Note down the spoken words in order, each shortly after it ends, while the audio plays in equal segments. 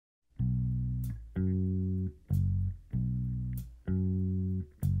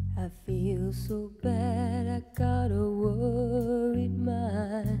feel so bad, I got a worried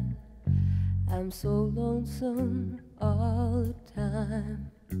mind. I'm so lonesome all the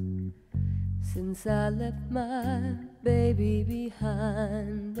time, since I left my baby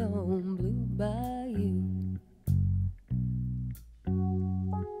behind on Blue Bayou.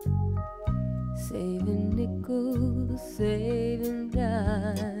 Saving nickels, saving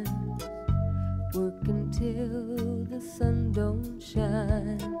dimes, working till the sun don't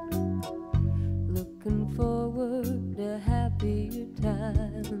shine, looking forward to happier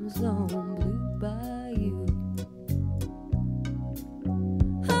times on Blue Bayou.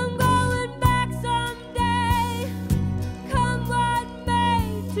 I'm going back someday, come what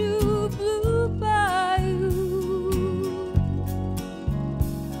may, to Blue Bayou,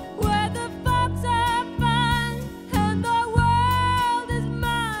 where the folks are fine and the world is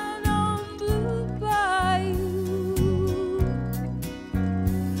mine on Blue Bayou,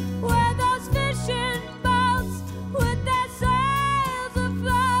 where those fishing boats with their sails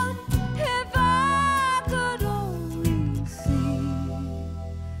afloat, if I could only see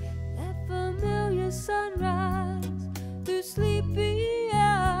that familiar sunrise through sleepy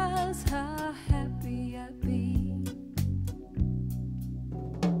eyes, how happy I'd be.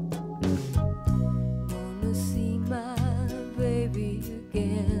 Wanna see my baby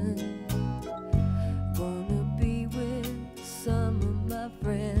again, wanna be with some of my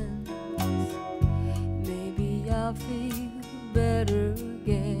friends, maybe I'll feel better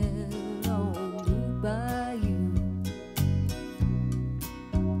again on Blue Bayou.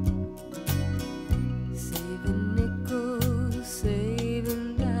 Saving nickels,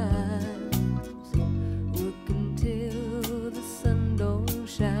 saving dimes, working till the sun don't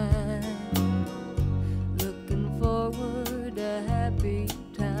shine, looking forward to happy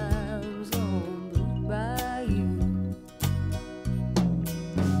times on Blue Bayou.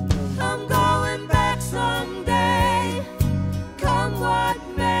 I'm going back someday, come what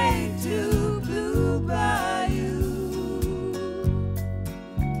may, to Blue Bayou,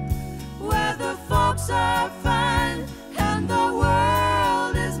 where the folks are fine and the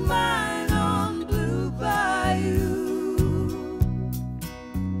world is mine on Blue Bayou,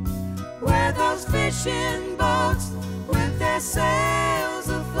 where those fishing boats with their sails